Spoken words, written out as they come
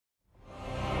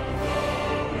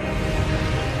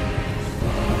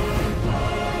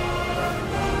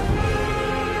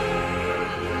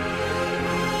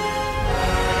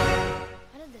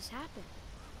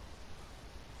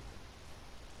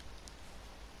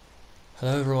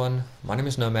Hello everyone, my name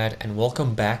is Nomad and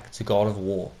welcome back to God of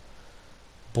War.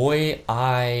 Boy,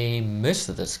 I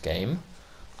missed this game.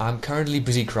 I'm currently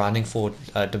busy grinding for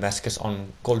Damascus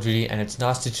on Call of Duty, and it's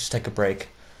nice to just take a break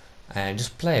and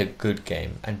just play a good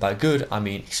game. And by good, I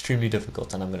mean extremely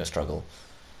difficult, and I'm going to struggle.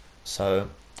 So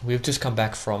we've just come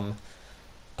back from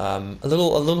a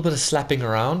little bit of slapping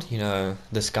around. You know,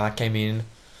 this guy came in,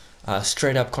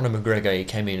 straight up Conor McGregor. He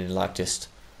came in and like just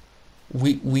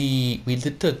we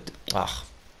did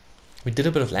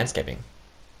a bit of landscaping.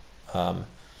 Um,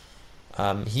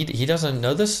 he doesn't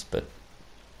know this, but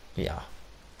yeah,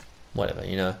 whatever,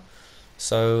 you know.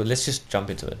 So let's just jump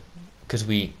into it, because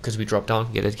we drop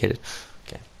down. Get it. Okay.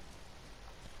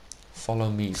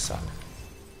 Follow me, son.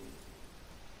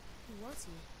 Who was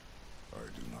he? I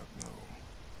do not know.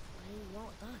 What did he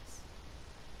want with us?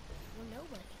 We're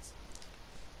nobodies.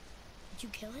 Did you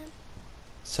kill him?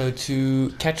 So to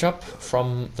catch up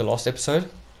from the last episode,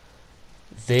 not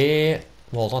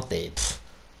there.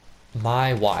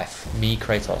 My wife, me,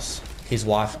 Kratos, his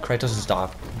wife, Kratos' died.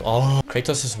 Oh,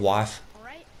 Kratos' wife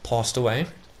Alright. passed away.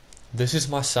 This is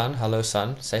my son. Hello,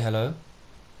 son. Say hello.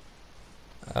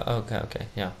 Okay,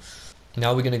 yeah.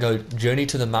 Now we're gonna go journey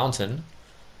to the mountain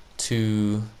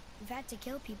to We've had to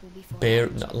kill people before.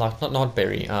 not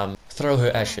bury. Throw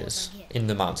her ashes in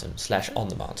the mountain / on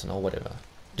the mountain or whatever.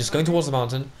 Just going towards the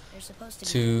mountain They're supposed to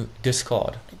be to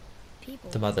discard people.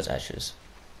 the mother's ashes.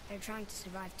 They're trying to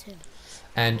survive too.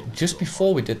 And just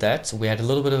before we did that, we had a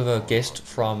little bit of a visit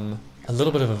from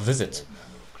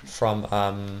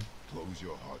Close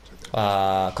your heart to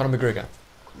their Conor McGregor,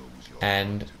 close your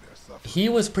and heart to their suffering. he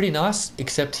was pretty nice,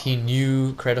 except he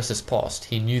knew Kratos' past.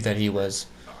 He knew that he was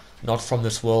not from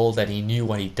this world, that he knew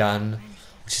what he'd done,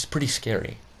 which is pretty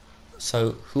scary.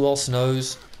 So who else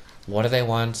knows? What do they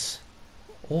want?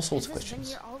 All sorts of Has this been questions.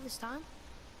 here all this time?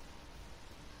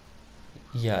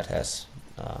 Yeah, it has.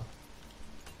 You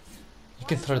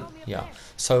can throw. Yeah.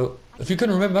 So if you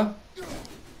can remember,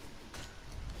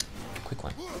 quick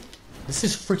one. This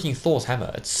is freaking Thor's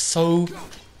hammer. It's so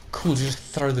cool to just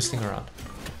throw this thing around.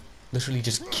 Literally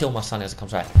just kill my son as it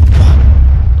comes out. You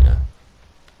know.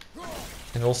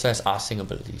 And it also has icing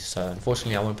abilities, so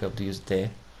unfortunately I won't be able to use it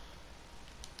there.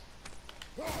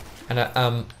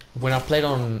 And when I played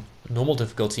on normal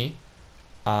difficulty,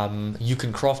 you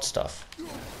can craft stuff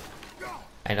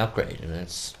and upgrade, and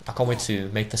I can't wait to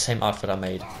make the same outfit I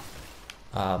made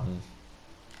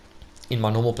in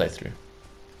my normal playthrough.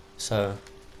 So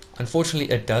unfortunately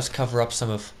it does cover up some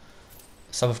of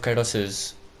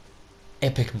Kratos's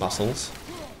epic muscles,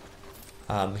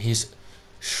 his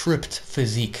shripped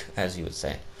physique, as you would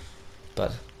say,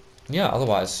 but yeah,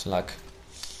 otherwise, like,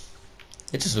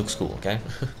 it just looks cool. Okay.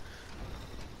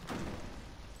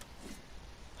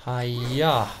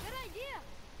 Hiya.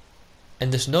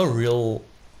 And there's no real,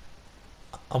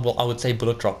 well, I would say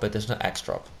bullet drop, but there's no axe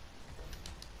drop.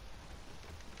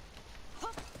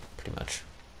 Pretty much.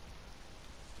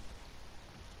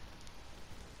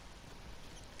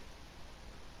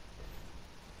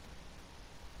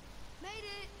 Made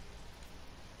it.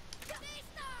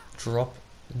 Drop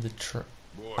the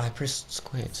Boy, I pressed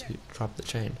square to drop the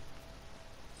chain.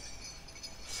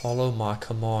 Follow my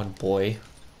command, boy.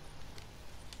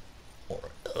 Or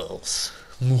else.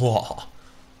 Mwah.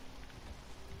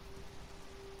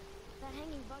 That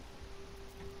hanging buck.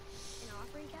 An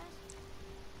offering cast?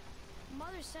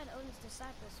 Mother said Odin's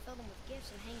disciples filled them with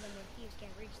gifts and hanged them where thieves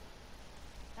can't reach them.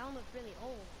 That one looked really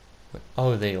old.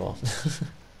 Oh, there you are.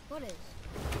 What is?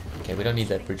 Okay, we don't need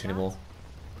that bridge anymore.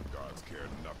 the gods cared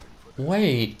nothing for them.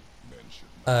 Wait Men should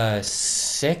a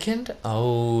second.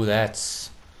 Oh,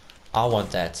 I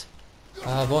want that.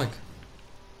 Boink.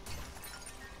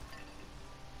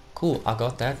 Cool, I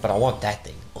got that, but I want that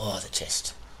thing. Oh, the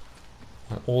chest.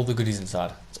 I want all the goodies inside.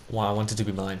 That's why I want it to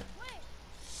be mine. Wait.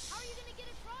 How are you gonna get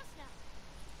across now?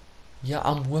 Yeah,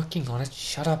 I'm working on it.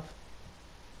 Shut up.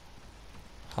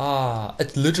 Ah,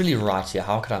 it's literally right here.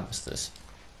 How could I miss this?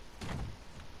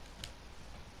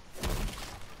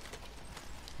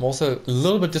 I'm also a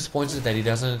little bit disappointed that he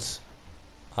doesn't,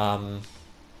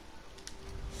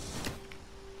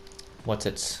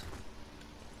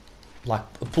 like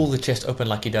pull the chest open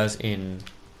like he does in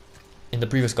the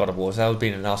previous God of War. So that would be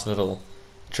a nice little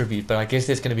tribute. But I guess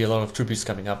there's going to be a lot of tributes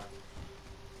coming up.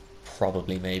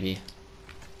 Probably, maybe.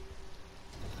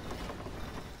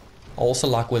 I also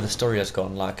like where the story has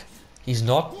gone. Like, he's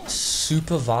not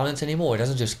super violent anymore. He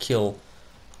doesn't just kill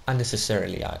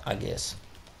unnecessarily, I guess.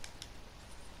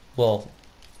 Well,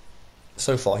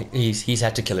 so far he's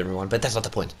had to kill everyone, but that's not the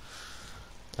point.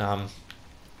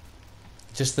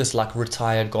 Just this like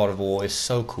retired God of War is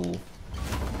so cool.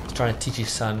 He's trying to teach his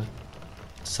son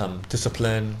some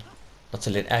discipline, not to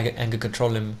let anger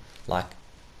control him like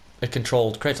it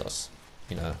controlled Kratos.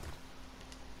 You know,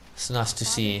 it's nice to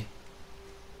see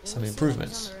some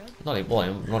improvements. Not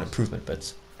not improvement,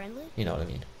 but Friendly? you know what I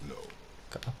mean. No,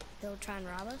 Go up. They'll try and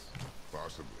rob us?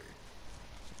 possibly.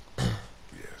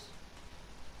 Yes.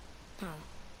 Huh.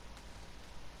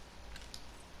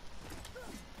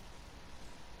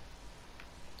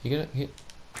 You gonna hit?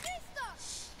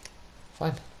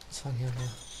 Fine, it's fine here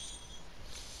now.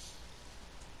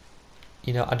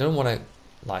 You know, I don't want to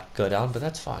like go down, but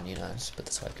that's fine. You know, just put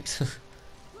this way, please.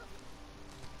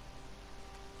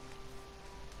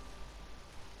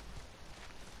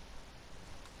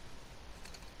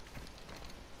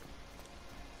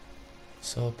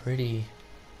 So pretty.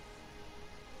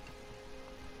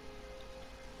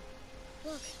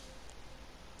 Look.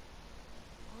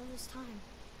 All this time,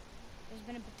 there's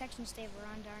been a protection stave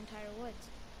around our entire woods.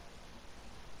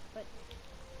 But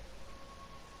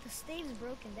the stave's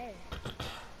broken there. Did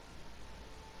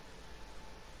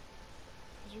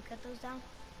you cut those down?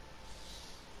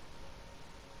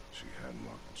 She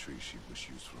hand-marked the tree she wished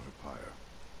used for her pyre.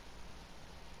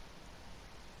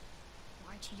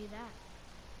 Why'd she do that?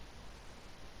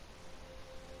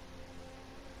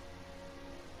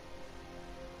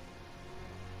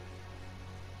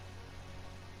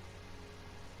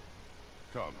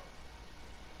 Come.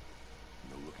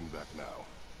 No looking back now.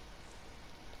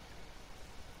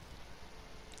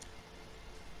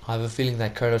 I have a feeling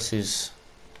that Kratos is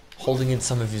holding in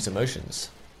some of his emotions.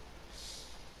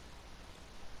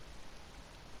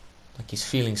 Like he's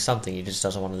feeling something, he just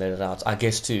doesn't want to let it out. I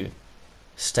guess to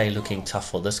stay looking tough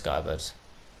for this guy, but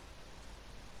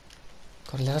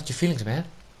gotta let out your feelings, man.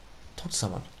 Talk to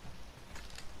someone.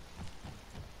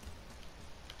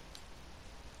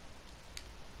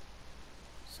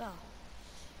 So,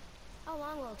 how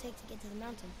long will it take to get to the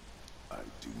mountain? I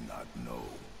do not know.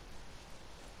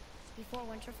 Before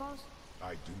winter falls?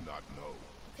 I do not know.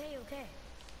 Okay, okay.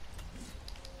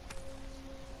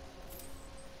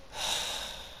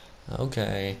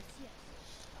 Okay.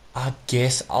 I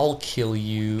guess I'll kill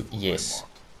you. Yes.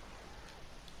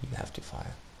 You have to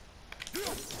fire.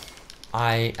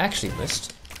 I actually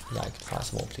missed. Yeah, I can fire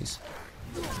some more, please.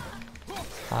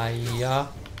 Hiya.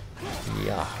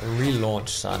 Yeah, relaunch,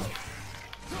 son.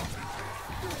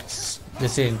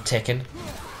 This in Tekken.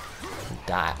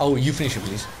 Die. Oh, you finish it,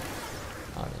 please.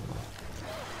 Oh,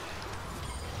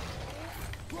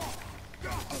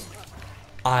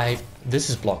 never mind. This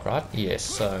is block, right? Yes,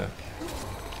 so.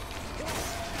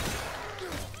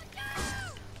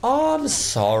 I'm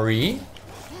sorry.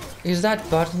 Is that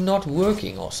button not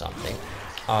working or something?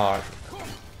 Oh.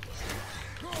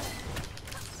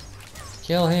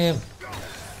 Kill him.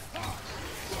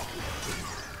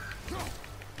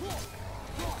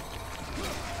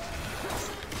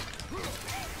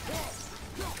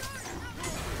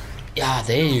 Yeah,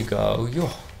 there you go. Yo.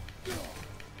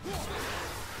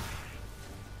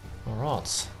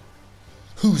 Alright.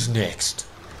 Who's next?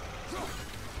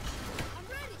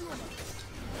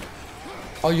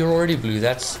 Oh, you're already blue.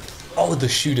 That's... Oh, the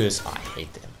shooters. I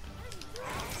hate them.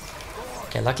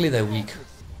 Okay, luckily they're weak.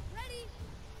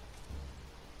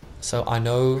 So I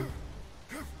know...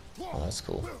 Oh, that's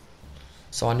cool.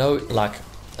 So I know, like,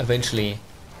 eventually...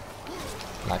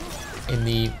 Like, in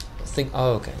the thing...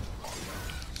 Oh, okay.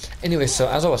 Anyway, so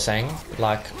as I was saying,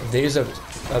 like, there's a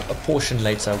portion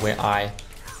later where I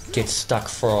get stuck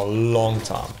for a long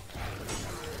time.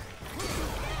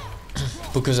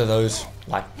 Because of those,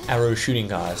 like, arrow shooting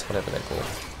guys, whatever they're called.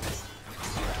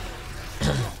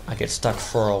 I get stuck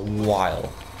for a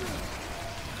while.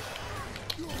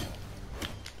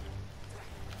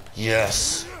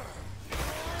 Yes!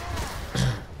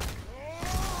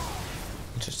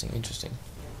 Interesting, interesting.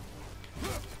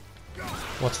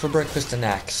 What's for breakfast? An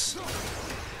axe.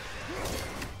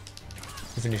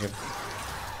 You finish him.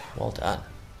 Well done.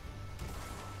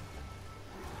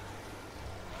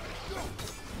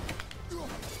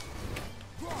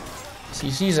 So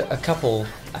you see a couple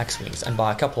axe wings, and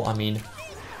by a couple I mean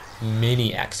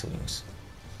many axe wings.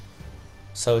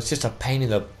 So it's just a pain in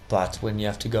the butt when you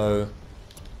have to go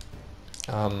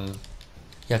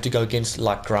against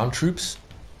like ground troops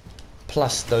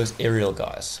plus those aerial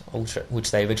guys,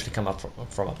 which they eventually come up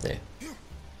from up there.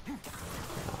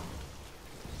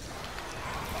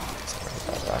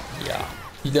 Yeah,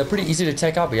 they're pretty easy to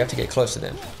take out, but you have to get close to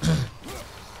them.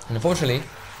 And unfortunately,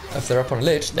 if they're up on a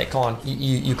ledge, they can't.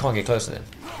 You can't get close to them.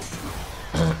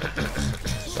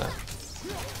 So,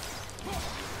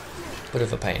 bit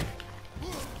of a pain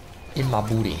in my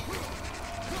booty.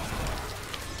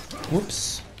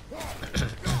 Whoops.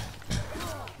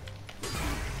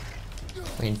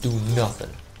 I can do nothing.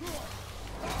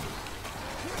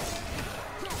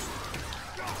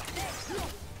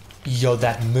 Yo,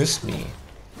 that missed me.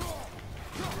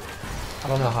 I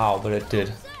don't know how, but it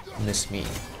did miss me.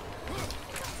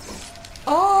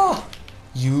 Oh!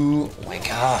 You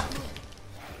wanker.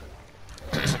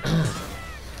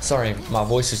 Sorry, my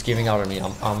voice is giving out on me.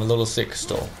 I'm a little sick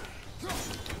still.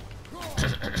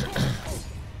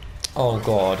 Oh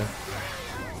god.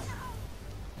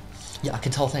 Yeah, I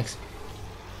can tell, thanks.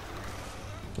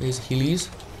 Where's Heelys?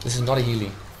 This is not a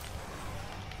Healy.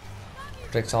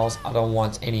 Projectiles, I don't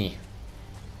want any.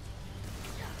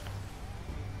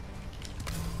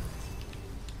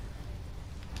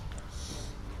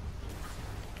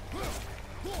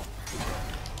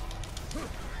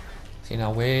 See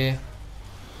now where...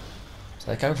 So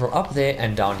they're coming from up there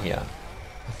and down here.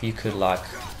 If you could like...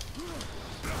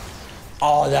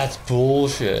 Oh, that's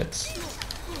bullshit.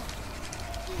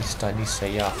 I need to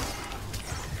say, yeah.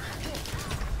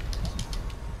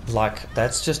 Like,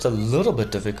 that's just a little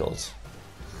bit difficult.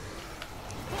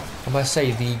 I must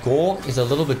say, the gore is a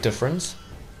little bit different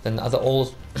than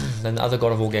than other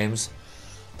God of War games.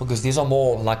 Because these are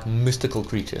more like mystical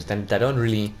creatures. Then they don't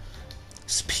really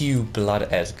spew blood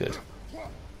as good.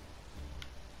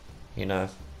 You know?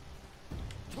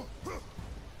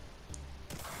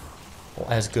 Or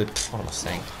as good, what am I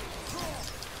saying?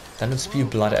 They don't spew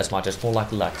blood as much, it's more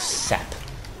like sap.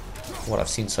 What I've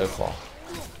seen so far.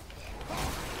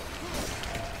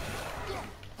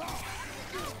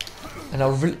 And I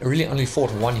really only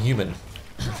fought one human,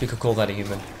 if you could call that a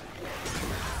human.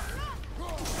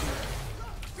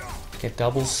 Get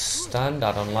double stunned,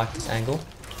 I don't like this angle.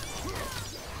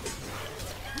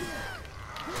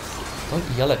 Don't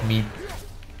yell at me.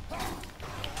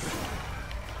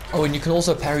 Oh, and you can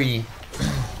also parry.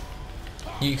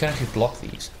 You can actually block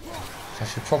these. Which I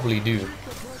should probably do.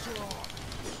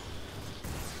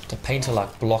 The painter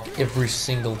like block every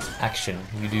single action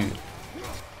you do.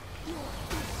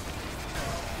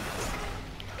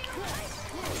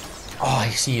 Oh, I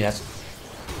see, that's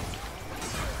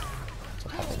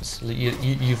what happens.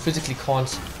 You physically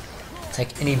can't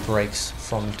take any breaks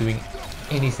from doing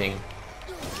anything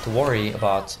to worry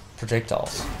about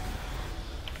projectiles.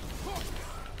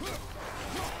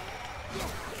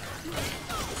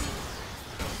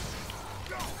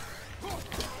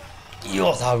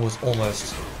 Yo, that was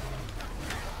almost...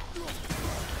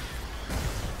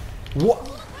 What?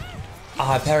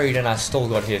 I parried and I still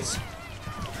got hit.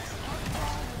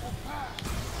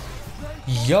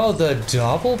 Yo, the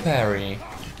double parry.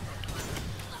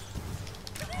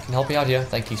 Can you help me out here?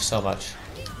 Thank you so much.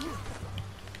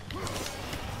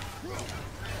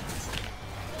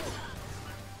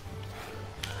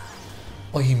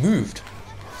 Oh, he moved.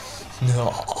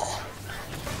 No.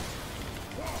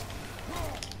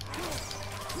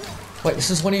 Wait, this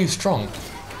is one of you strong.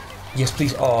 Yes,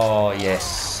 please. Oh,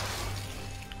 yes.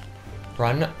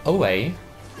 Run away.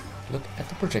 Look at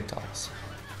the projectiles.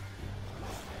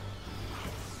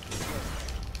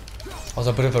 It was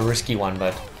a bit of a risky one,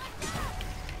 but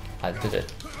I did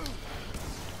it.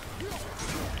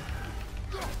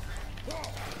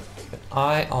 Keep an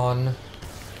eye on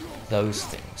those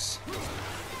things.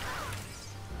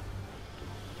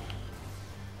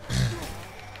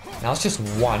 Now it's just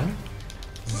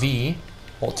 1v,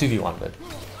 or 2v1, but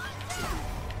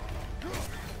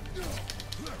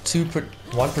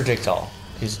one projectile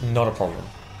is not a problem.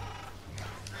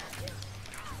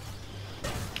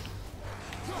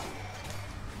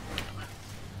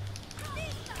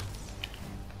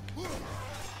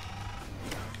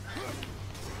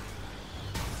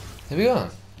 There we go.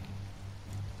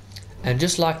 And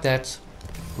just like that,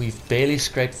 we've barely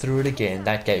scraped through it again.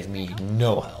 That gave me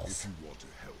no health. If you want to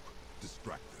help,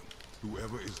 distract them.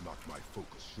 Whoever is not my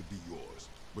focus should be yours,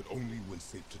 but only when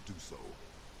safe to do so.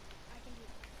 I can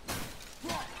do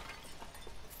that.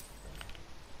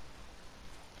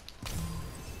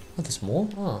 Oh, there's more?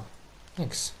 Oh,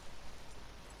 thanks.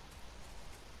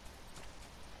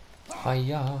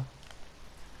 Hiya.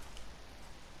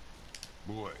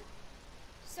 Boy.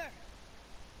 Sir.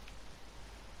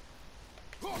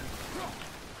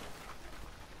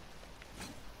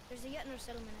 There's a Yetnar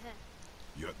settlement ahead.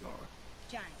 Yetnar.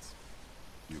 Giants.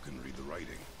 You can read the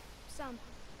writing. Some.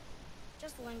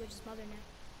 Just the language is mother now.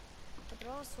 But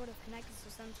they're all sort of connected, so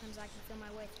sometimes I can feel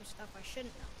my way through stuff I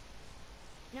shouldn't know.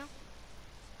 You know?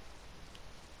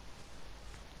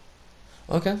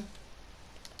 Okay.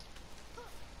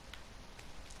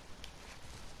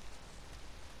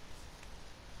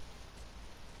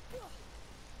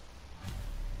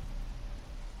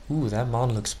 Ooh, that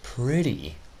mountain looks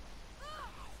pretty.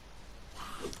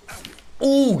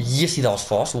 Ooh, yes, that was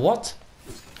fast. What?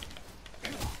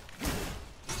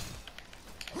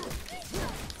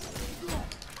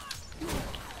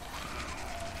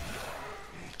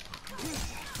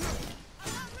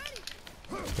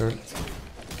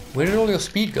 Where did all your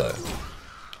speed go?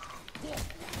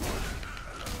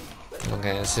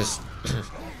 Okay, let's just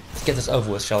let's get this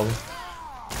over with, shall we?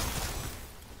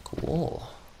 Cool.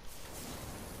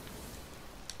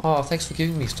 Oh, thanks for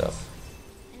giving me stuff.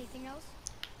 Anything else?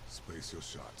 Space your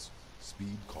shots.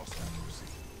 Speed costs accuracy.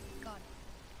 Got it.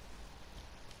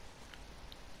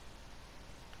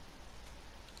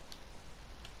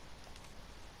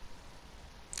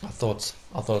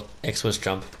 I thought X was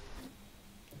jump.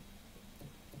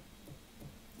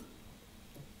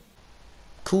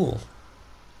 Cool.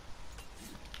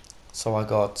 So I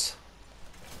got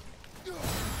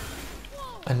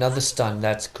another stun.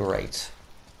 That's great.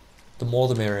 The more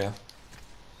the merrier.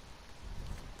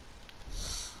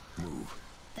 Move.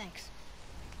 Thanks.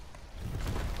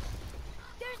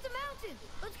 There's the mountain!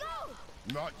 Let's go!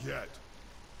 Not yet.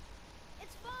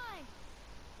 It's fine!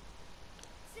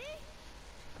 See?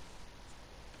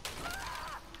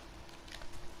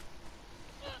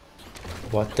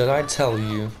 What did I tell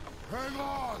you? Hang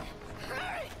on!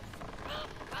 Hurry!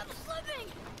 I'm slipping!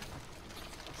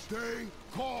 Stay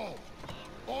calm.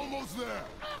 Almost there.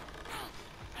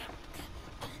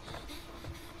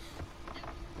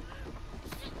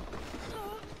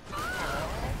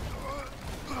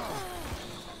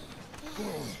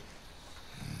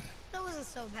 That wasn't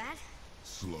so bad.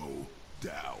 Slow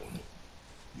down.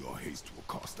 Your haste will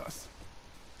cost us.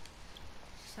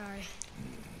 Sorry.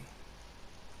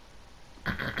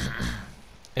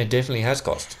 It definitely has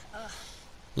cost.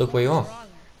 Look where you are. Stronger.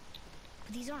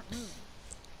 But these aren't moving.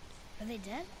 Are they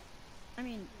dead? I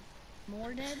mean,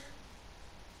 more dead?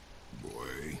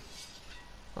 Boy.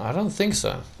 I don't think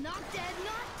so. Not dead,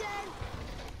 not dead!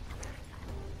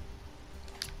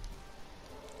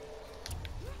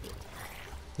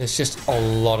 There's just a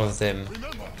lot of them.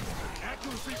 Remember,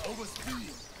 accuracy over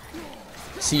speed.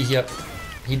 See here,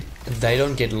 they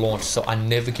don't get launched, so I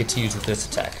never get to use this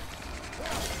attack.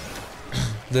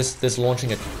 this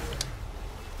launching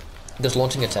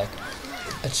attack.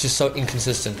 It's just so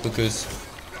inconsistent because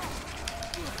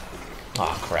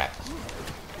crap.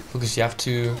 Because you have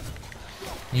to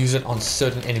use it on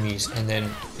certain enemies, and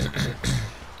then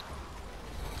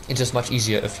it's just much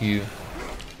easier if you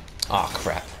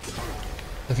crap.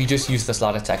 If you just use this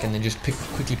light attack and then just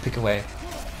quickly pick away.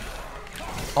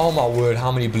 Oh my word,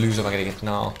 how many blues am I gonna get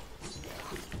now?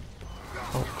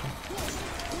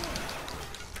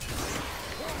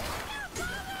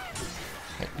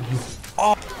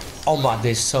 Oh, oh my,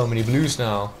 there's so many blues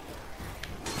now.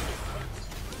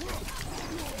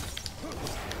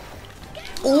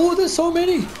 Oh, there's so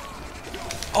many.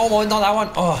 Oh my, not that one.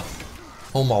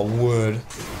 Oh my word.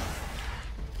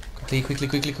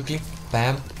 Quickly.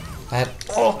 Bam. Bam.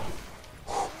 Oh.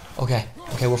 Okay,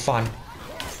 we're fine.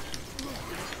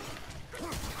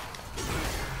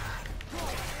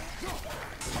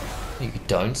 You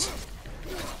don't.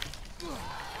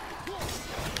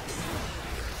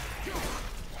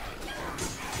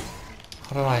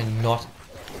 How did I not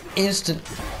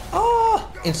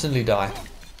instantly die?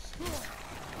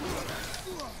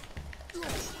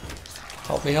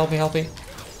 Help me.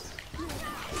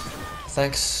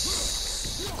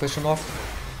 Thanks. Question mark.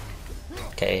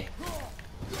 Okay.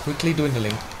 Quickly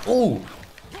dwindling. Oh!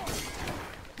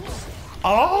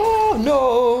 Oh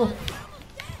no!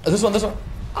 This one.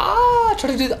 Try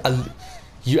to do that.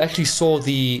 You actually saw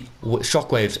the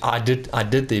shockwaves. I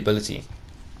did the ability.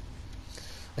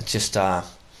 It just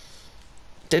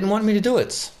didn't want me to do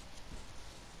it.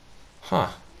 Huh.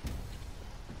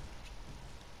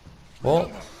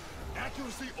 Well,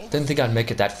 didn't think I'd make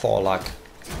it that far, like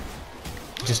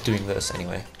just doing this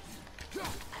anyway.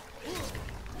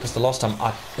 Because the last time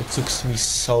it took me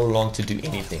so long to do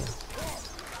anything.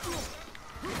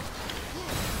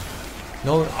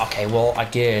 No, okay, well, I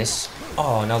guess.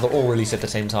 Oh, now they're all released at the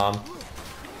same time.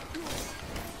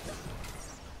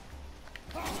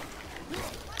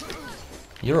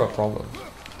 You're a problem.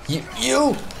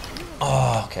 You!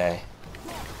 Oh, okay.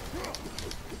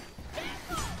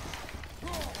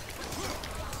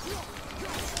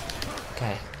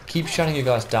 Okay, keep shutting you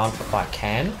guys down if I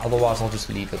can, otherwise I'll just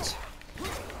leave it.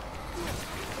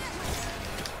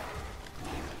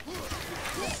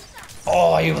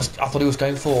 Oh, I thought he was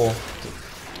going for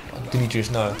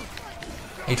Demetrius, no.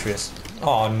 Atreus.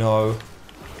 Oh no.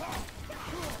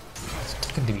 It's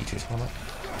fucking Demetrius, am I?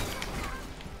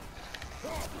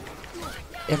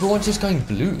 Everyone's just going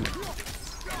blue.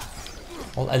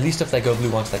 Well, at least if they go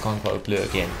blue once, they can't go blue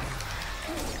again.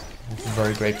 I'm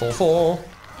very grateful for.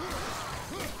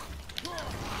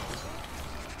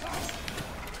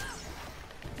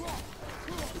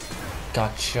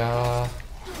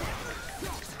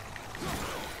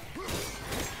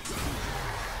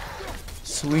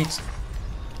 Sweet.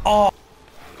 Oh!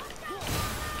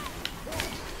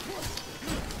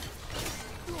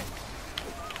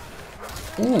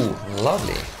 Ooh,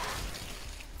 lovely.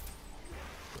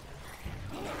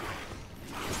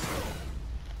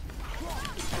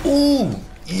 Ooh!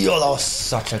 Yo, that was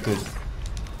such a good...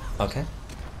 Okay.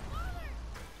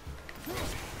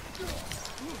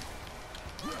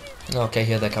 Okay,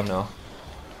 here they come now.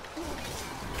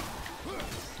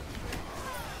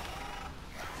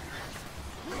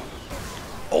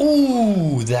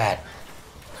 Oh, that.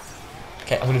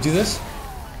 Okay, I'm gonna do this.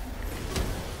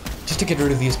 Just to get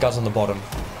rid of these guys on the bottom.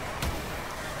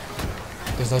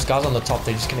 Because those guys on the top,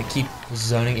 they're just gonna keep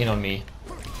zoning in on me.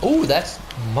 Oh, that's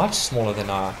much smaller than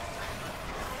I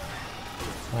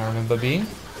remember being.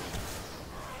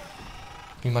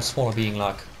 Much smaller being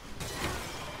like.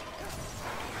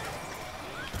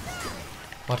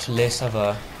 Much less of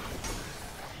a...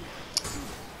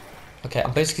 Okay,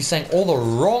 I'm basically saying all the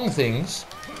wrong things.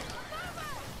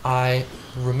 I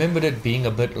remembered it being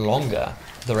a bit longer.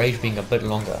 The rage being a bit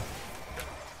longer.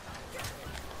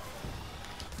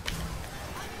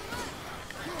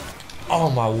 Oh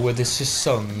my word, there's just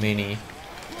so many.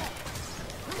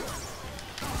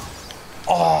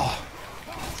 Oh!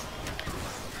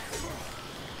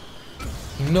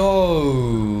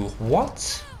 No!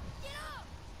 What?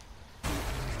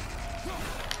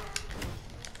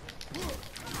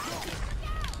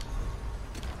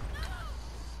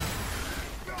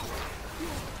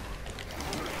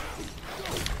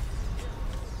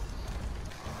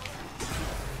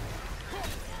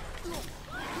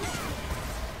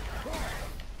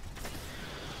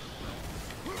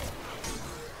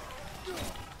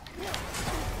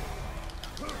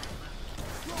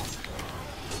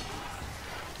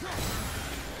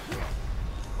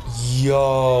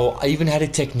 Yo, I even had a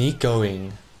technique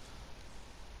going.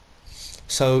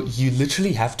 So you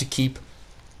literally have to keep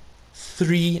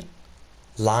 3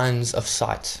 lines of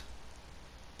sight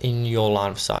in your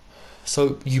line of sight.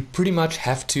 So you pretty much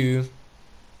have to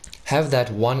have that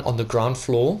one on the ground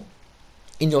floor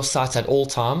in your sights at all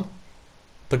time,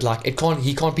 but like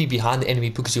he can't be behind the enemy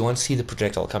because you won't see the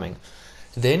projectile coming.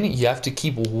 Then you have to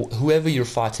keep whoever you're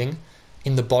fighting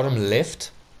in the bottom left,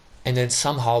 and then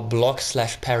somehow block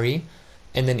 / parry,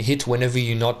 and then hit whenever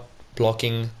you're not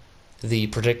blocking the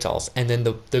projectiles. And then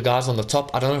the guys on the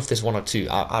top, I don't know if there's 1 or 2,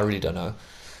 I really don't know.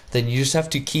 Then you just have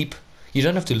to keep, you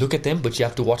don't have to look at them, but you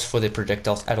have to watch for their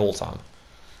projectiles at all time.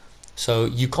 So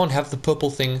you can't have the purple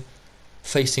thing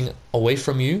facing away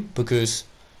from you, because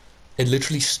it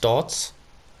literally starts,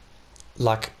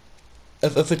 like,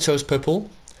 if it shows purple,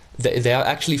 they are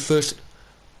actually first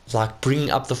like bringing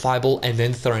up the fireball and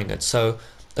then throwing it. So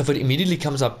if it immediately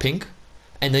comes up pink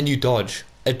and then you dodge,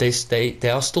 they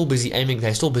are still busy aiming,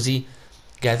 they're still busy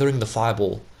gathering the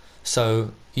fireball.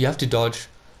 So you have to dodge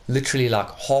literally like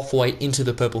halfway into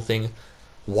the purple thing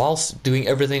whilst doing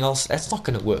everything else. That's not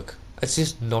going to work. It's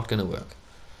just not going to work.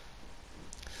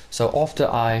 So after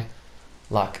I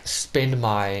like spend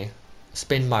my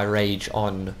rage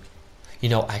on, you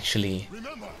know, actually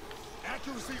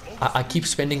I keep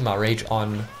spending my rage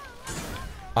on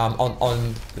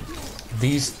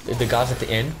the guys at the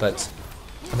end, but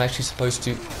I'm actually supposed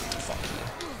to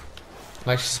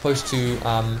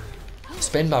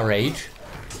spend my rage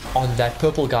on that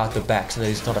purple guy at the back so that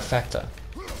it's not a factor.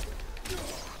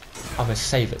 I'm gonna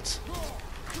save it.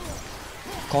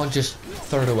 Can't just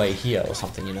throw it away here or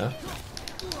something, you know.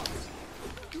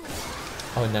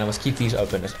 Oh, and then I must keep these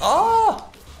open. Oh!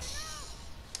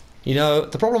 You know,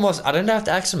 the problem was I didn't have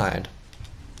the axe in my hand.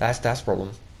 That's the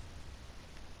problem.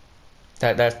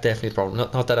 That's definitely the problem.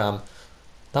 Not that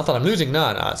I'm losing. No,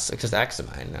 it's just the axe in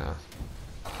my hand now.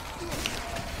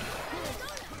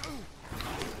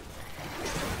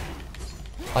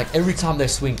 Like every time they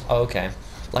swing, oh, okay.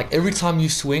 Like every time you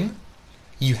swing,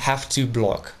 you have to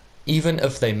block, even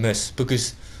if they miss,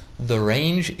 because the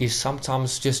range is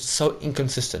sometimes just so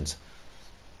inconsistent.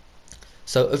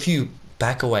 So if you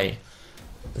back away,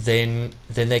 then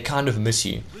they kind of miss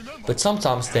you. But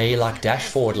sometimes they like dash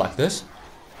forward like this,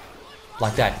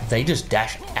 like that. They just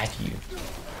dash at you,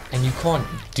 and you can't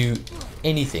do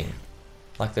anything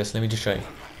like this. Let me just show you.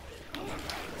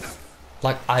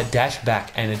 Like I dashed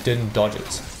back and it didn't dodge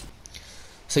it.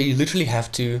 So you literally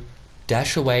have to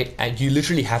dash away, and you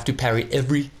literally have to parry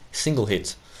every single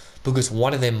hit, because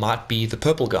one of them might be the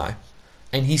purple guy,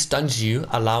 and he stuns you,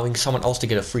 allowing someone else to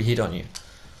get a free hit on you.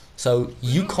 So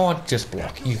you can't just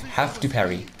block, you have to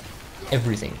parry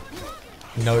everything,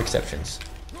 no exceptions.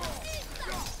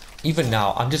 Even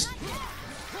now, I'm just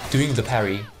doing the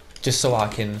parry just so I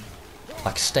can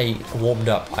like stay warmed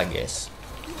up, I guess.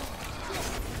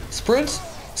 Sprint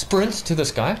to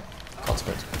this guy. Can't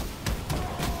sprint.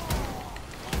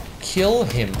 Kill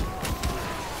him.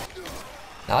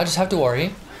 Now I just have to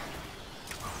worry.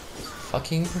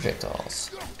 Fucking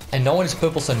projectiles. And no one is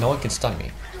purple, so no one can stun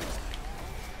me.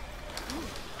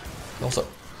 Also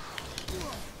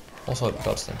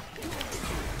dodge them.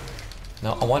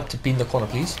 Now I want to be in the corner,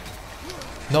 please.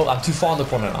 No, I'm too far in the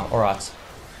corner now. Alright.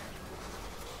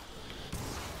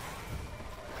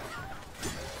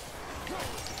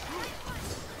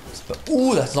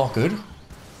 Ooh, that's not good.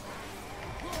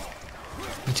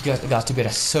 Need to get the guys to be at a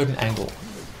certain angle.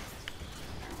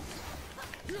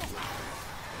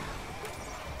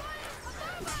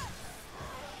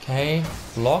 Okay,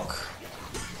 block.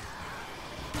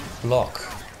 Block.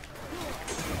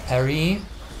 Parry.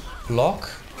 Block.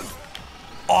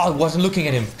 Oh, I wasn't looking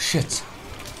at him. Shit.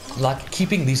 Like,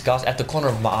 keeping these guys at the corner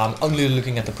of my eye. I'm only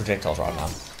looking at the projectiles right now.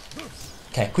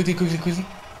 Okay, quickly.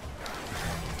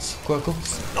 Go.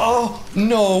 Oh,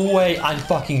 no way. I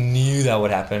fucking knew that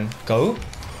would happen. Go.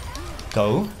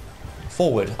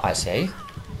 Forward, I say.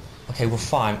 Okay, we're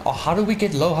fine. Oh, how do we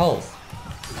get low health?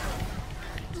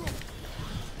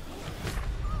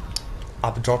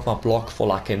 I've dropped my block for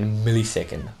like a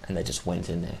millisecond and they just went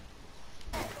in there.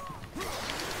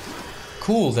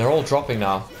 Cool, they're all dropping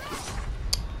now.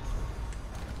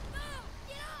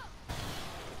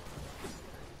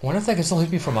 I wonder if they can still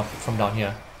hit me from down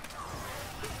here.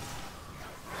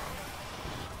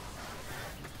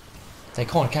 They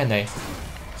can't, can they?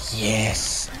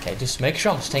 Yes. Okay, just make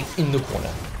sure I'm staying in the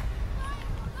corner.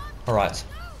 Alright.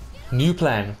 New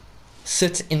plan.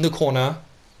 Sit in the corner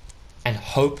and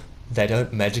hope they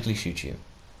don't magically shoot you.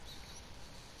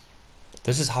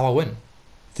 This is how I win.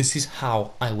 This is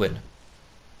how I win.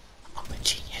 I'm a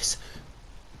genius.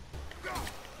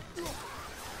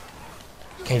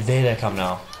 Okay, there they come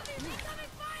now.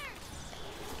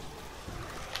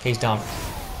 Okay, he's down.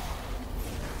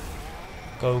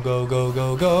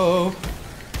 Go.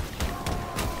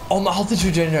 Oh, my health is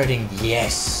regenerating.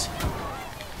 Yes.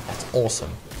 That's awesome.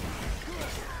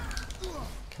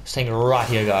 Okay, I'm staying right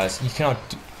here, guys. You cannot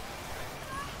do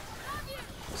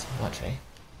so much, eh?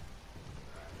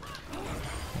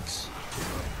 Thanks.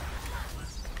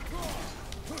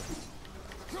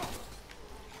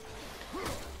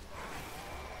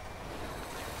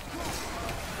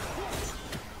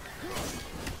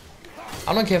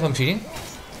 I don't care if I'm cheating.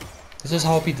 This is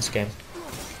how I beat this game.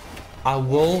 I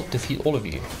will defeat all of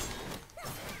you.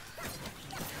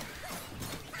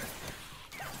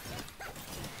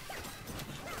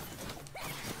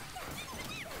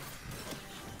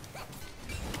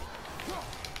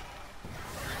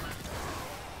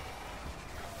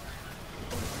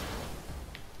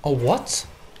 Oh, what?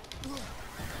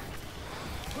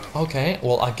 Okay,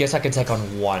 well, I guess I can take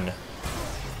on one.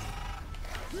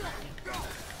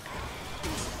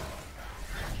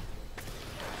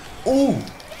 Ooh!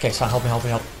 Okay, son, help me.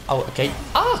 Oh, okay.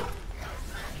 Ah!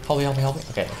 Help me.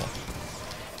 Okay.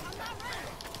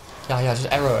 Yeah, just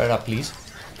arrow it up, please.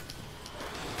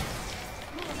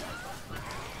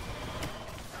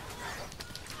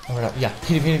 Arrow it up. Yeah,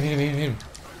 hit him.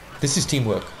 This is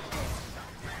teamwork.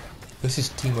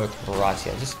 Right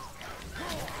here. Just...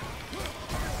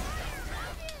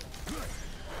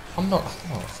 I'm not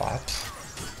on fire.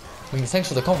 I mean, thanks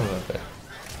for the compliment, but...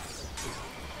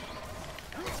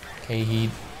 Okay, he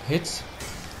hits.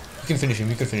 You can finish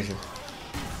him.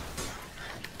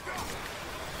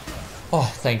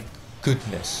 Oh, thank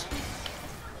goodness.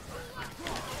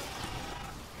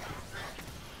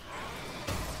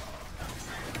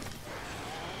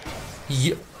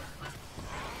 Yep.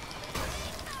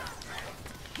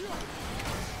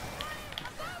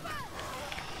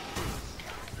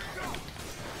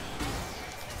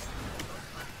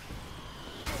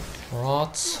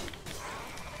 Right.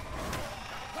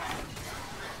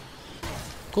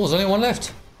 Cool, there's only one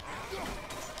left.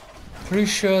 Pretty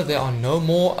sure there are no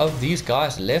more of these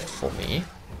guys left for me.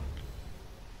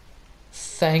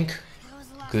 Thank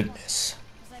goodness.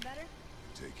 Was I better?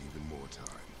 Take even more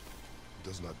time. It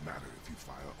does not matter if you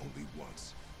fire only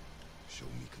once. Show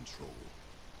me control.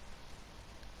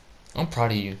 I'm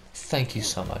proud of you. Thank you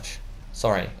so much.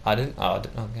 Sorry, I didn't. Oh,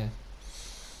 okay.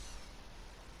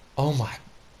 Oh my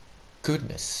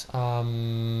goodness.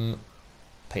 Painting.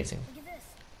 Look at this.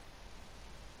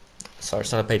 Sorry,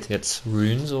 it's not a painting. It's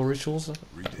runes or rituals.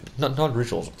 Not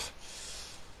rituals.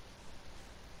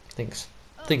 Things.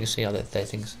 Things. Yeah, they're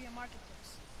This things. used to be a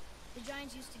marketplace. The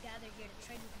giants used to gather here to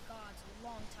trade with the gods a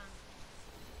long time ago.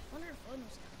 Wonder if Odin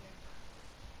was down here.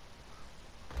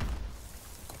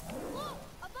 Whoa!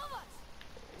 Above us!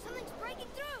 Something's breaking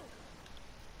through!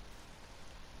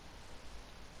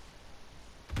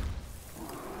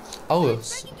 Oh, Breaking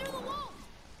through the wall!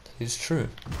 is true.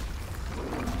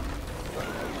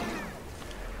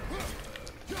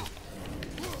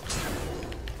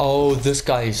 Oh, this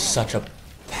guy is such a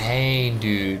pain,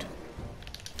 dude.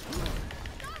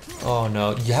 Oh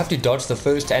no, you have to dodge the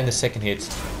first and the second hits.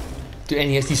 Dude, and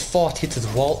he has these fast hits as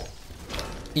well.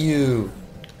 Ew.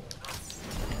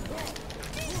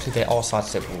 So they are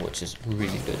sidesteppable, which is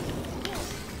really good.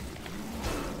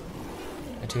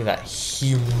 And do that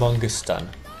humongous stun.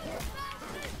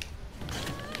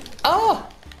 Ah!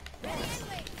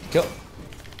 Go.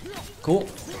 Cool.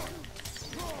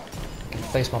 I can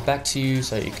face my back to you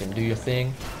so you can do your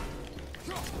thing.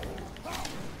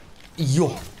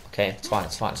 Yo. Okay, it's fine,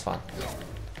 it's fine, it's fine.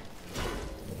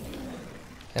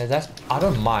 And that's, I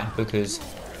don't mind because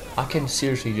I can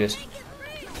seriously just...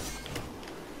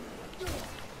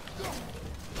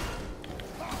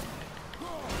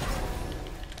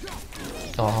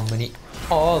 Oh, how many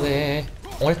are there?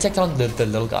 I want to take down the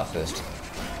little guy first.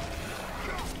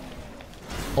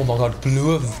 Oh my god,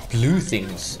 blue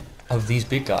things of these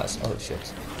big guys. Oh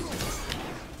shit.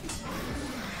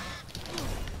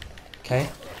 Okay.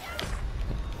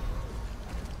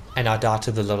 And I die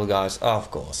to the little guys. Oh,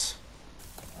 of course.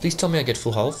 Please tell me I get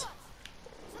full health.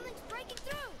 Something's breaking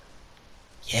through.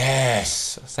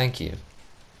 Yes! Thank you.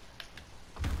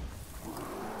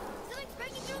 Something's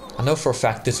breaking through the I know for a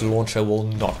fact this launcher will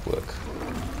not work.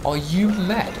 Are you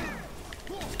mad?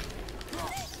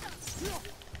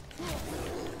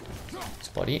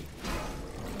 Body,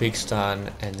 big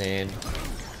stun, and then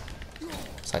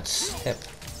side step.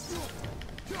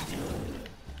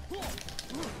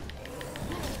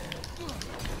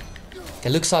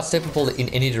 It looks sidesteppable in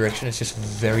any direction, it's just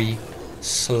very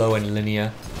slow and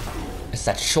linear. It's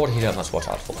that short hit I must watch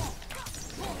out for.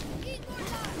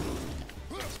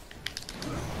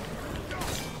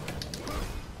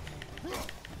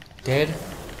 Dead?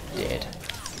 Dead.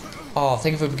 Oh,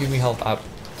 thank you for giving me health up.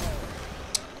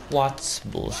 What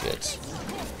bullshit?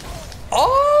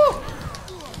 Oh!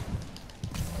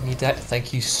 Need that.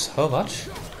 Thank you so much.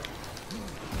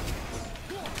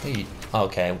 Hey.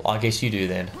 Okay, well, I guess you do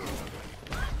then.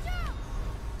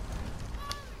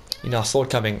 You know, I saw it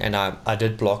coming and I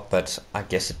did block, but I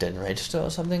guess it didn't register or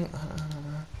something. I don't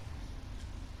know.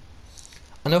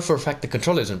 I know for a fact the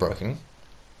controller isn't broken.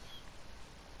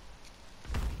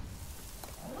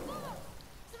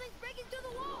 Something's breaking through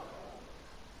the wall.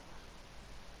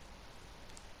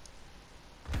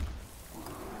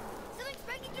 Something's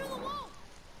breaking through the wall.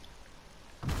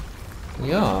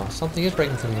 Yeah, something is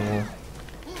breaking through the wall.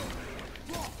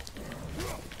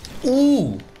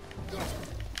 Ooh!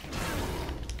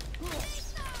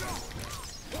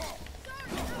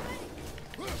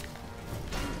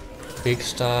 Big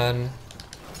stun.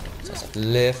 Just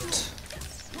lift.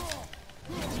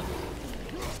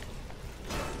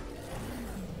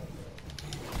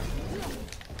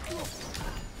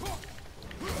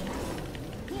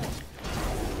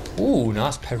 Ooh,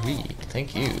 nice parry.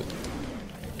 Thank you.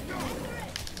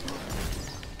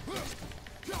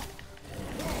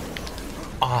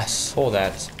 I saw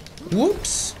that.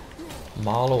 Whoops!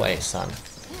 Mile away, son.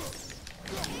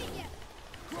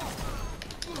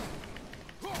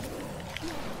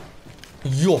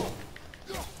 Yo!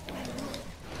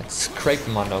 That scraped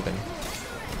my noggin.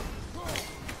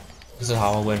 This is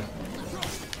how I win.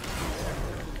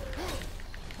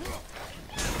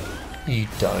 You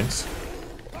don't.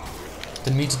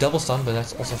 Didn't mean to double stun, but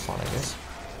that's also fine, I guess.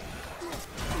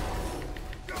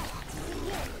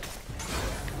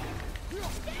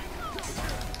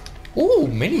 Ooh,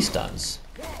 mini stuns.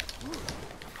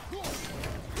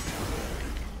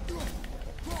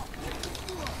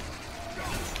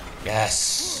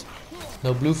 Yes.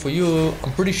 No blue for you.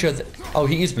 I'm pretty sure that... Oh,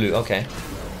 he is blue. Okay.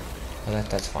 Well,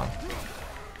 that's fine.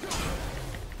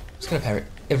 Just gonna parry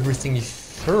everything you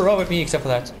throw at me except for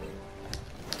that.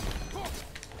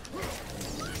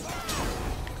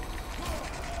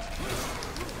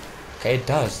 Okay, it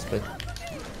does, but...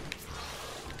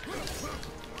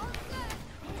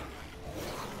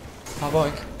 Ha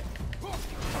boink.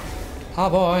 Ha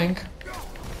boink.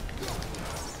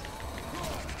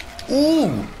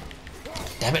 Ooh!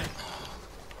 Damn it.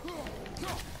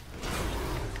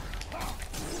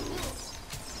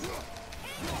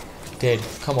 Dead.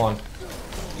 Come on.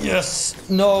 Yes!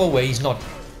 No way, he's not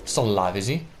still alive, is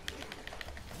he?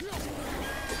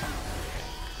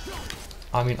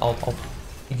 I mean, I'll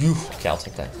you... Okay, I'll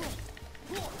take that.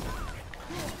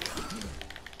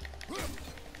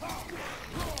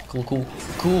 Cool, cool,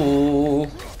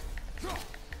 cool.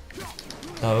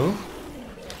 No.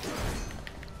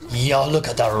 Yeah, look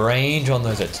at the range on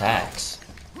those attacks.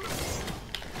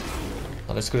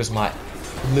 Not as good as my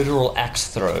literal axe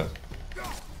throw.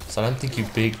 So I don't think you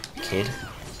big kid.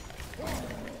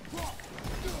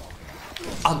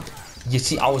 You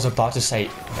see, I was about to say,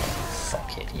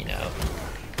 fuck it, you know.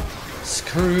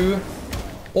 Screw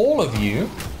all of you.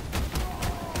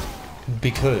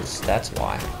 Because that's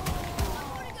why.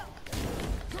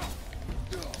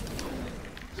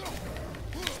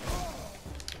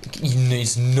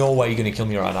 There's no way you're gonna kill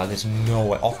me right now. There's no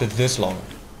way. After this long.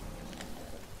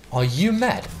 Are you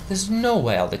mad? There's no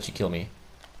way I'll let you kill me.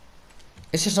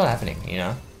 It's just not happening, you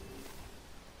know?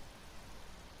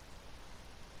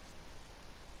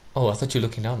 Oh, I thought you were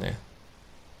looking down there.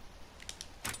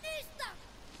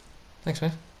 Thanks,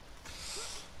 man.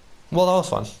 Well, that was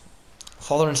fun.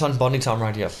 Father and son bonding time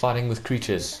right here. Fighting with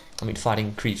creatures. I mean,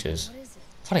 fighting creatures. What is it?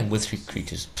 Fighting with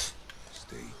creatures. Pfft.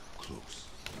 Stay close.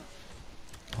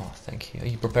 Oh, thank you. Are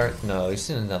you prepared? No, is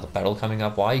there another battle coming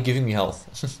up? Why are you giving me health?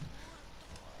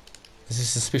 This is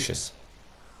suspicious.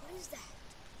 What is that?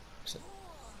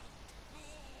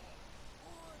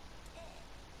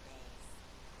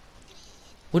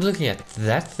 We're looking at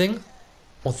that thing?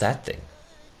 Or that thing?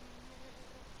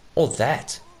 Or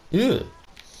that? Ew.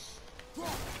 I'm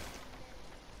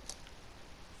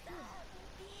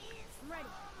ready.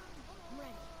 I'm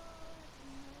ready.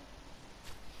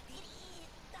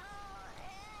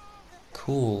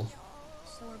 Cool.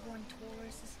 So we're going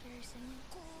towards the scary signal?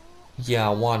 Yeah,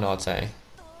 why not, eh?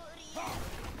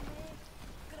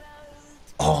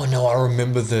 Oh no, I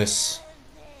remember this.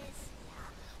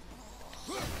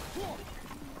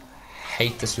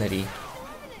 Hate this lady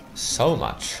so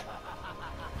much.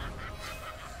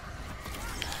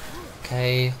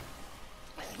 Okay.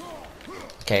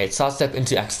 Okay, it's sidestep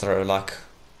into axe throw like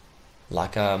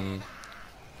Conor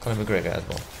McGregor as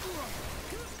well.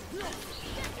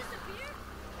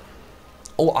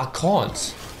 Oh, I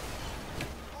can't.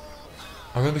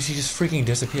 I remember she just freaking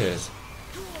disappears.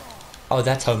 Oh,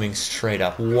 that's homing straight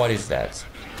up. What is that?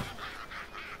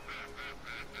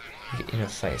 Get in her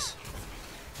face.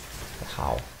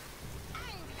 How?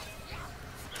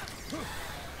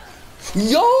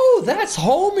 Yo, that's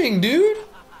homing, dude.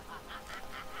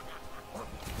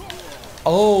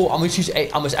 Oh, I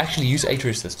must actually use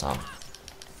Atreus this time.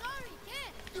 Sorry,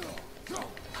 kid.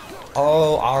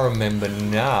 Oh, I remember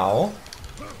now.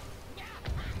 You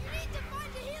need to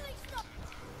find the healing stuff.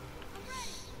 I'm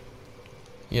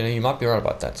ready. You know, you might be right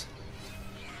about that.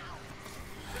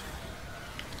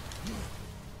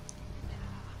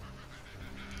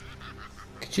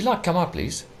 Could you like come out,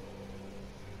 please?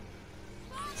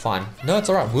 Fine. No, it's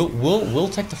alright. We'll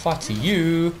take the fight to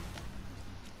you.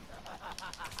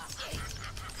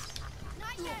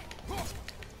 Not yet.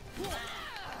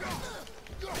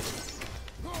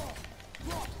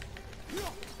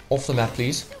 Off the map,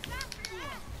 please.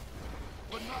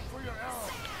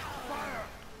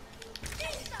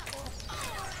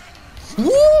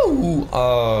 Woo!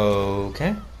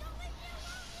 Okay.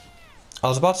 I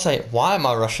was about to say, why am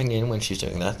I rushing in when she's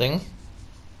doing that thing?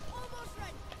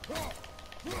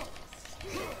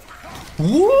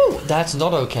 Woo! That's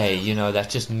not okay. You know,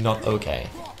 that's just not okay.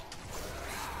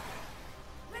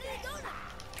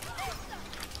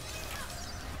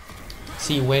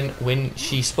 See, when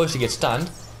she's supposed to get stunned,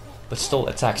 but still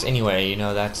attacks anyway, you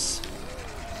know, that's...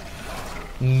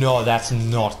 No, that's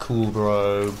not cool,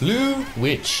 bro. Blue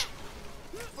Witch.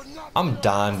 I'm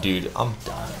done, dude. I'm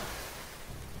done.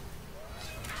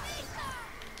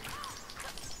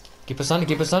 Keep her stunned,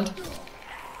 keep her stunned.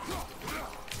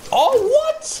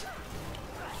 Oh, what?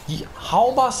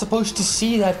 How am I supposed to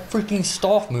see that freaking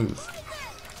staff move?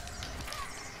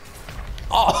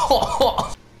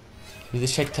 Oh!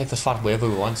 This chick take this fight wherever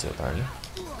we want to, apparently.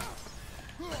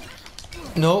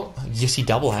 No, you see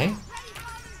double, hey?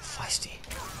 Feisty.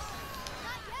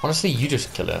 Honestly, you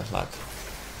just kill her, like.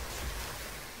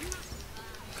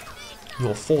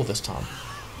 You're 4 this time.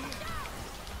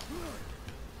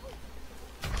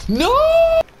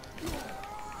 No!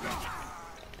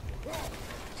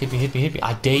 Hit me, hit me, hit me.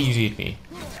 I dare you to hit me.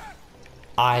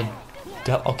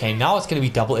 Okay, now it's gonna be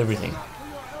double everything.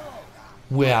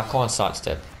 Where I can't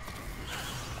sidestep.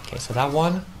 Okay, so that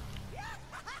one.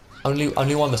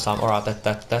 Only one this time. Alright,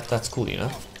 that's cool, you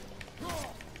know.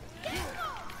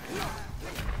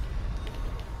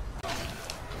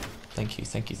 Thank you,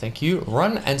 thank you, thank you.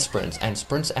 Run and sprint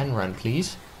and run,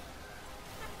 please.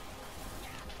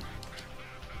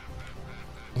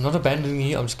 I'm not abandoning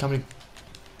you, I'm just coming.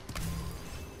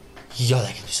 Yo,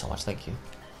 that gives me so much, thank you.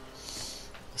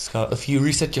 Let's go. If you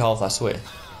reset your health, I swear.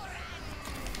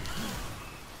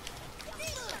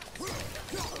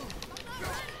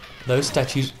 Those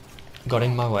statues got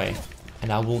in my way,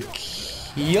 and I will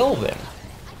kill them.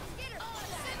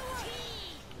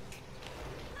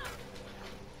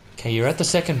 Okay, you're at the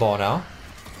second bar now.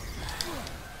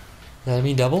 Does that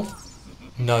mean double?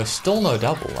 No, still no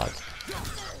double, like.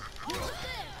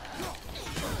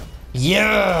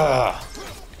 Yeah!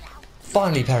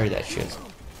 Finally parry that shit.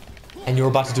 And you're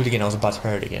about to do it again, I was about to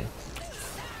parry it again.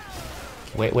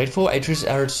 Wait for Atreus'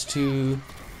 arrows to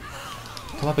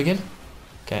come up again.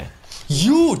 Okay.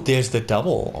 You! There's the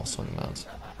double also amount.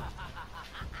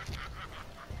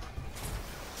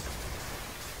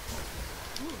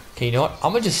 Okay, you know what?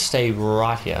 I'm gonna just stay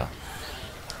right here.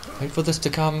 Wait for this to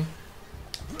come.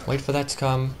 Wait for that to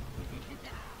come.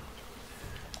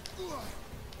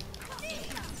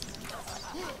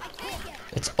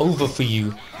 It's over for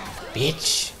you,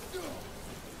 bitch.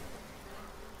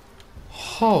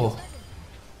 Oh.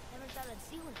 Never thought I'd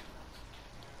see one of those.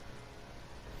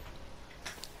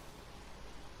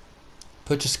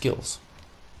 Purchase skills.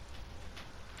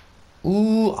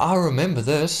 Ooh, I remember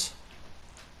this.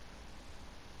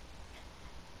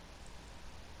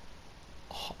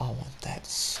 Oh, I want that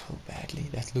so badly.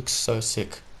 That looks so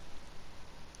sick.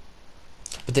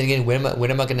 But then again, when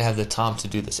am I going to have the time to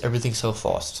do this? Everything's so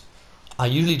fast. I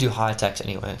usually do high attacks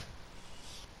anyway.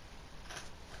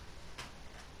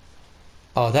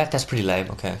 Oh, that's pretty lame.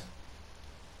 Okay.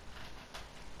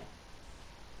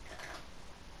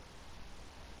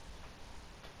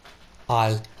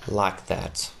 I like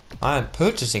that. I am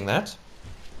purchasing that.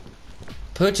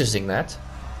 Purchasing that.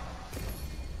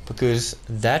 Because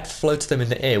that floats them in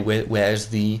the air, whereas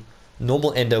the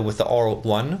normal ender with the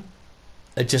R1,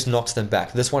 it just knocks them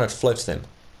back. This one, it floats them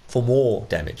for more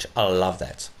damage. I love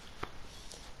that.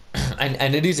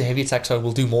 and it is a heavy attack, so it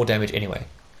will do more damage anyway.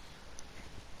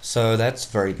 So that's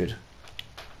very good.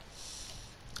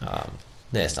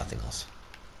 There's nothing else.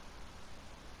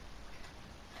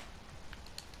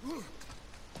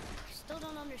 Still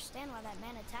don't understand why that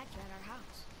man attacked you at our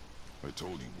house. I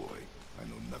told you, boy. I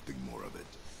know nothing more of it.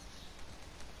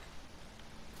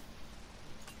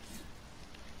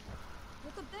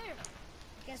 Look up there.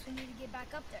 I guess we need to get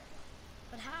back up there.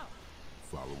 But how?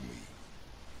 Follow me.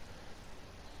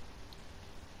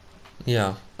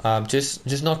 Yeah,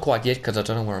 just not quite yet because I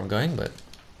don't know where I'm going, but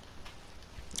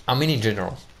I mean in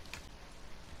general.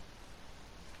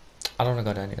 I don't want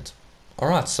to go down yet.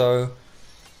 Alright, so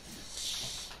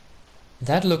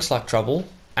that looks like trouble,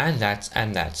 and that,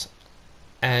 and that.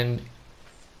 And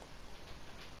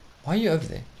why are you over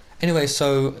there? Anyway,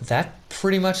 so that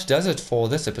pretty much does it for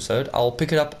this episode. I'll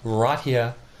pick it up right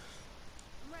here,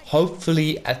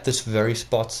 hopefully at this very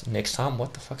spot next time.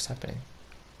 What the fuck's happening?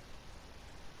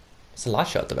 It's a light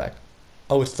show at the back.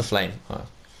 Oh, it's the flame. Oh.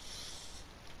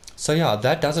 So yeah,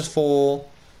 that does it for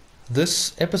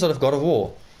this episode of God of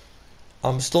War.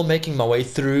 I'm still making my way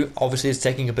through. Obviously, it's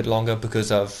taking a bit longer because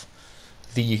of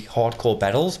the hardcore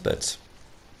battles, but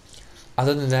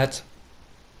other than that,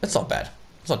 it's not bad.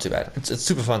 It's not too bad. It's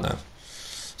super fun though.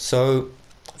 So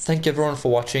thank you everyone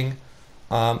for watching.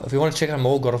 If you want to check out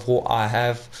more God of War, I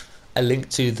have a link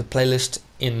to the playlist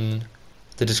in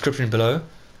the description below.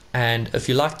 And if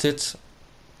you liked it,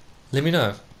 let me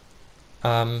know.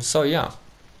 So yeah,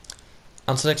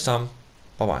 until next time,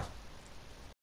 bye bye.